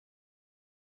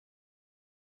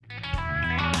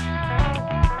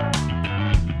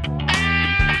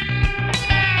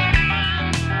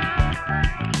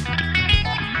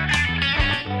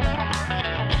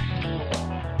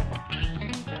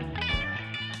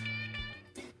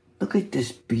Look at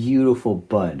this beautiful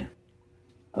bud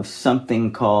of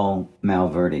something called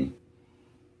Malverde.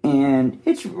 And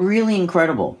it's really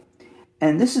incredible.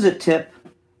 And this is a tip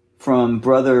from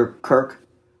Brother Kirk,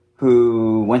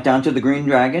 who went down to the Green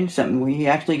Dragon. He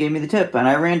actually gave me the tip, and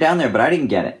I ran down there, but I didn't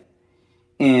get it.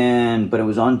 But it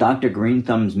was on Dr.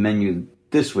 Greenthumbs' menu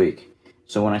this week.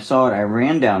 So when I saw it, I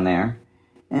ran down there,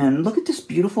 and look at this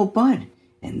beautiful bud.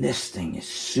 And this thing is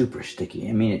super sticky.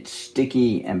 I mean, it's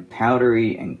sticky and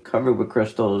powdery and covered with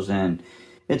crystals, and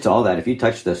it's all that. If you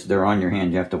touch this, they're on your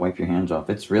hand. You have to wipe your hands off.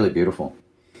 It's really beautiful.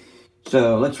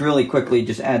 So let's really quickly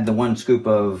just add the 1 scoop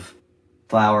of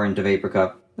flour into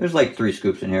VaporCup. There's like 3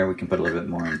 scoops in here. We can put a little bit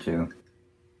more in too.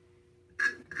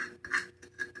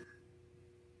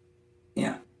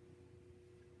 Yeah.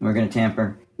 We're going to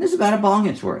tamper. This is about a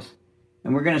bong's worth.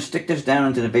 And we're going to stick this down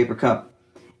into the VaporCup.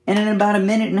 And in about 1.5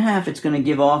 minutes, it's going to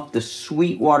give off the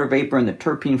sweet water vapor and the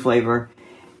terpene flavor.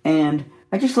 And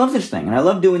I just love this thing. And I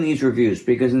love doing these reviews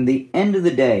because in the end of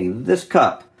the day, this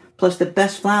cup, plus the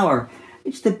best flour,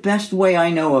 it's the best way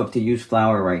I know of to use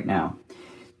flour right now.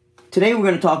 Today we're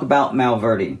going to talk about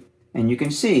Malverde. And you can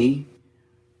see,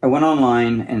 I went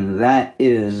online and that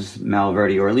is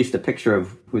Malverde, or at least a picture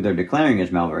of who they're declaring as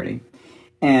Malverde.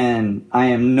 And I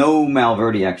am no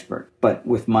Malverde expert, but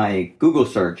with my Google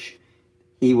search,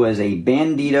 he was a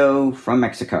bandito from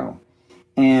Mexico.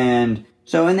 And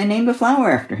they named a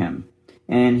flower after him.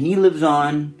 And he lives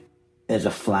on as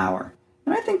a flower.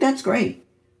 And I think that's great.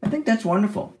 I think that's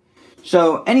wonderful.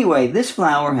 So anyway, this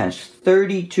flower has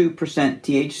 32%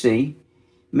 THC,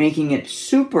 making it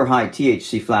super high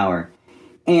THC flower.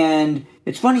 And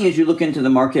it's funny as you look into the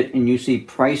market and you see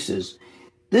prices,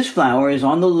 this flower is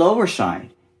on the lower side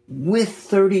with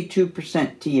 32%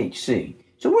 THC.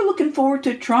 So we're looking forward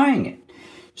to trying it.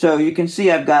 So you can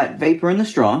see I've got vapor in the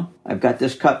straw. I've got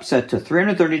this cup set to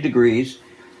 330 degrees.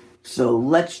 So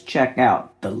let's check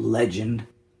out the legend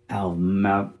of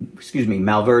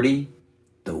Malverde,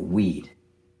 the weed.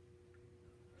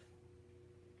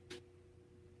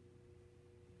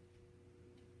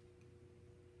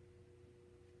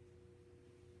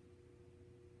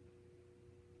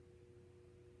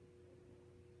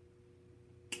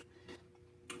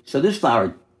 So this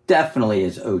flower definitely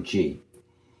is OG.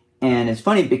 And it's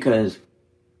funny because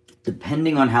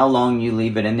depending on how long you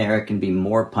leave it in there, it can be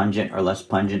more pungent or less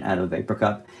pungent out of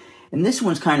VaporCup. And this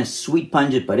one's kind of sweet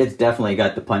pungent, but it's definitely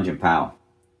got the pungent pow.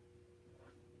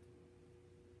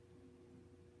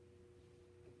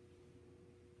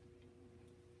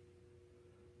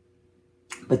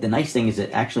 But the nice thing is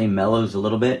it actually mellows a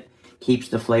little bit, keeps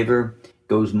the flavor,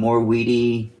 goes more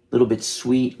weedy, a little bit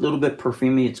sweet, a little bit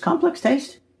perfumey. It's complex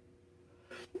taste.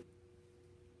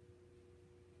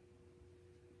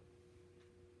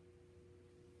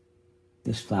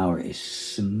 This flower is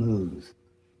smooth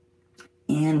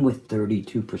and with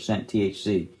 32%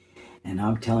 THC. And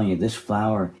I'm telling you, this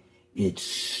flower, it's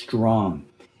strong.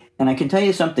 And I can tell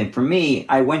you something. For me,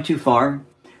 I went too far.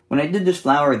 When I did this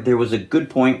flower, there was a good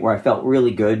point where I felt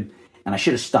really good. And I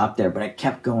should have stopped there, but I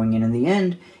kept going. And in the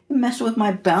end, it messed with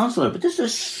my balance a little. But this is a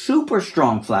super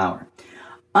strong flower.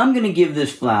 I'm going to give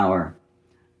this flower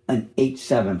an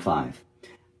 8.75.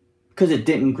 Because it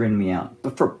didn't grin me out.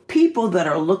 But for people that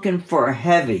are looking for a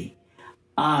heavy,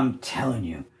 I'm telling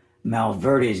you,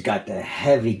 Malverde's got the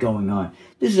heavy going on.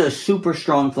 This is a super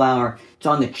strong flower. It's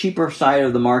on the cheaper side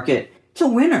of the market. It's a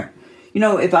winner. You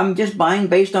know, if I'm just buying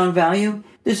based on value,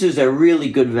 this is a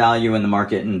really good value in the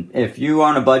market. And if you're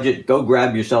on a budget, go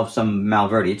grab yourself some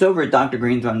Malverde. It's over at Dr.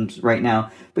 Greenthumbs right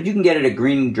now. But you can get it at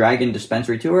Green Dragon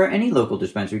Dispensary too, or any local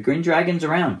dispensary. Green Dragon's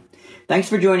around. Thanks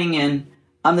for joining in.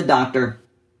 I'm the doctor.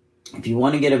 If you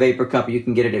want to get a VaporCup, you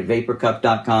can get it at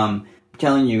VaporCup.com. I'm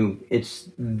telling you, it's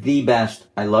the best.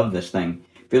 I love this thing.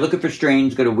 If you're looking for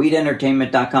strains, go to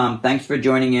WeedEntertainment.com. Thanks for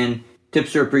joining in.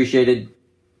 Tips are appreciated.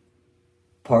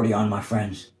 Party on, my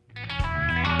friends.